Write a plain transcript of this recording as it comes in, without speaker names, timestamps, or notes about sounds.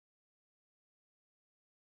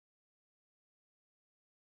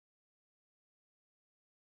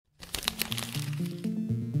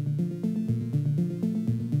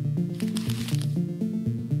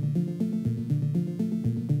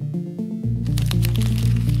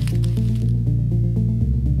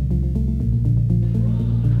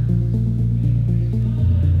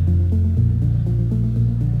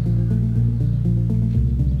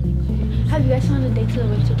guys on a date to the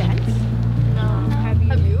winter dance? No.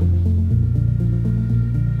 Have you?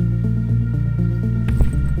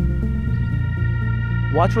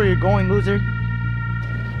 Watch where you're going, loser.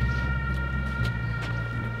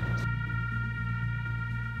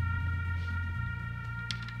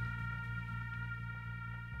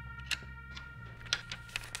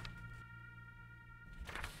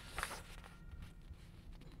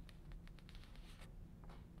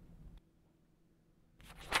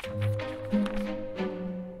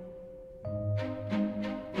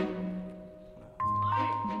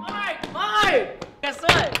 Guess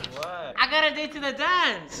what? What? I got a date to the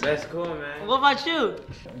dance. That's cool, man. What about you?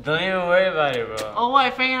 Don't even worry about it, bro. Oh, what?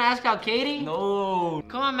 If you're gonna ask out Katie? No.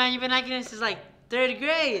 Come on, man. You've been acting since like 3rd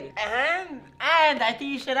grade. And I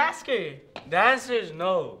think you should ask her. The answer is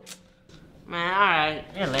no. Man, alright.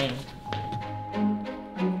 You're lame.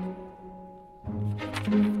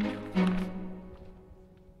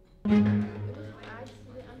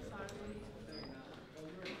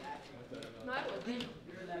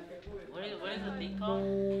 What is the thing called?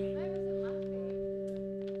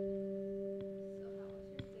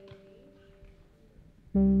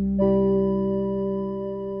 You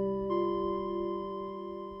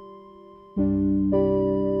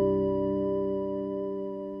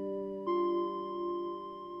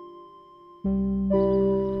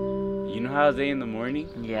know how I was late in the morning?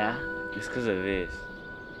 Yeah. It's because of this.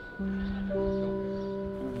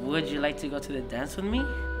 Would you like to go to the dance with me?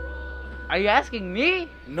 Are you asking me?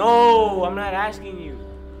 No, I'm not asking you.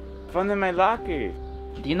 Found in my locker.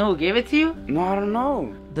 Do you know who gave it to you? No, I don't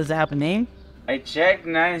know. Does it have a name? I checked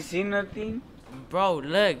and I didn't see nothing. Bro,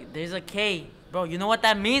 look, there's a K. Bro, you know what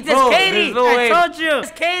that means? Bro, It's Katie! there's no I way. told you!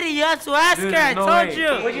 It's Katie, you have to ask There's her, I no told way.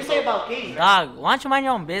 you! What'd you say about Katie? Dog, why don't you mind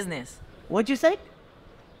your own business? What'd you say?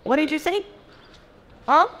 What did you say?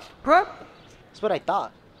 Huh? Bro? That's what I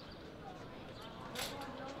thought.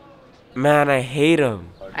 Man, I hate him.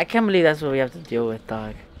 I can't believe that's what we have to deal with,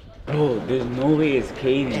 dog. Bro, there's no way it's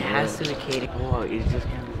Katie. It has to be Katie. Oh, it just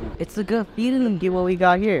can't be. It's a good feeling to get what we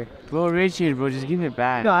got here. Bro, Richard, bro, just give it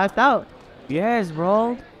back. You asked out. Yes,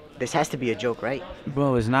 bro. This has to be a joke, right?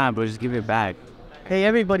 Bro, it's not, bro. Just give it back. Hey,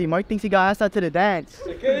 everybody. Mark thinks he got asked out to the dance.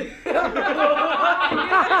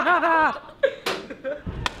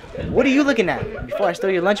 What are you looking at before I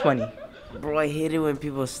steal your lunch money? Bro, I hate it when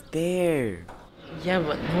people stare. Yeah,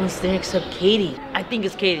 but no one's there except Katie. I think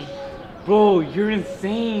it's Katie. Bro, you're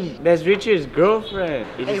insane. That's Richard's girlfriend.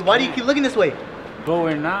 Hey, why do you keep looking this way? Bro,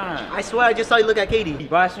 we're not. I swear I just saw you look at Katie.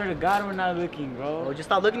 Bro, I swear to God, we're not looking, bro. Oh, just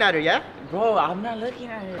stop looking at her, yeah? Bro, I'm not looking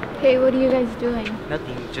at her. Hey, what are you guys doing?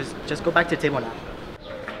 Nothing. Just go back to the table now.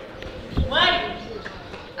 What?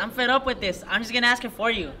 I'm fed up with this. I'm just gonna ask her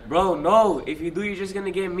for you. Bro, no. If you do, you're just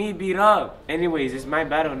gonna get me beat up. Anyways, it's my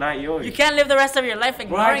battle, not yours. You can't live the rest of your life Bro,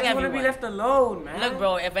 I ignoring just wanna everyone. be left alone, man. Look,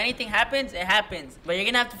 bro, if anything happens, it happens. But you're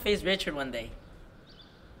gonna have to face Richard one day.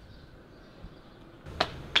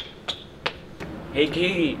 Hey,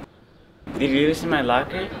 Katie. Did you leave this in my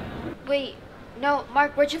locker? Wait, no,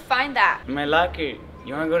 Mark, where'd you find that? In my locker.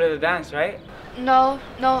 You wanna go to the dance, right? No.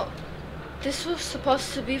 This was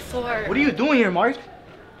supposed to be for... What are you doing here, Mark?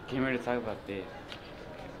 Came here to talk about this.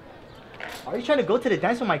 Are you trying to go to the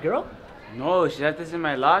dance with my girl? No, she left this in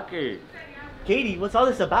my locker. Katie, what's all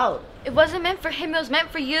this about? It wasn't meant for him, it was meant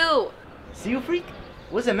for you. See you, freak?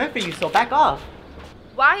 Wasn't meant for you, so back off.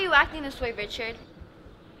 Why are you acting this way, Richard?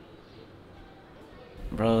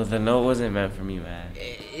 Bro, the note wasn't meant for me, man.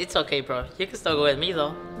 It's okay, bro. You can still go with me,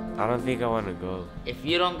 though. I don't think I wanna go. If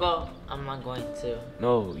you don't go, I'm not going to.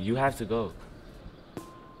 No, you have to go.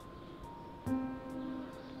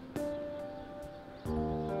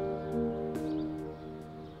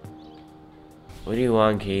 What do you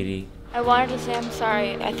want, Katie? I wanted to say I'm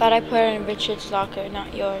sorry. I thought I put it in Richard's locker,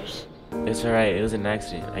 not yours. It's alright, it was an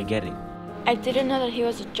accident. I get it. I didn't know that he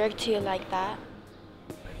was a jerk to you like that.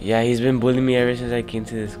 Yeah, he's been bullying me ever since I came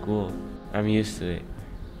to this school. I'm used to it.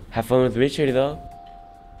 Have fun with Richard, though.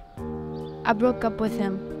 I broke up with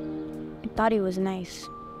him. I thought he was nice.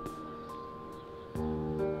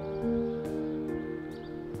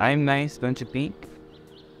 I'm nice, don't you think?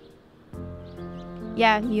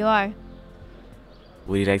 Yeah, you are.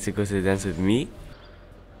 Would you like to go to the dance with me?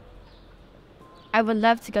 I would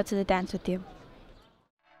love to go to the dance with you.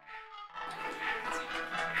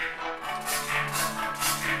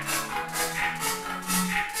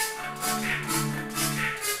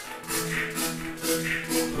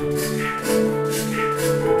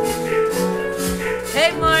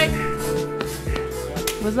 Hey, Mark!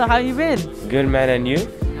 What's up? How you been? Good, man, and you?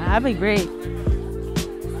 I've been great.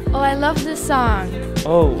 Oh, I love this song.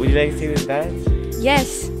 Oh, would you like to sing this dance?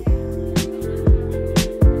 Yes.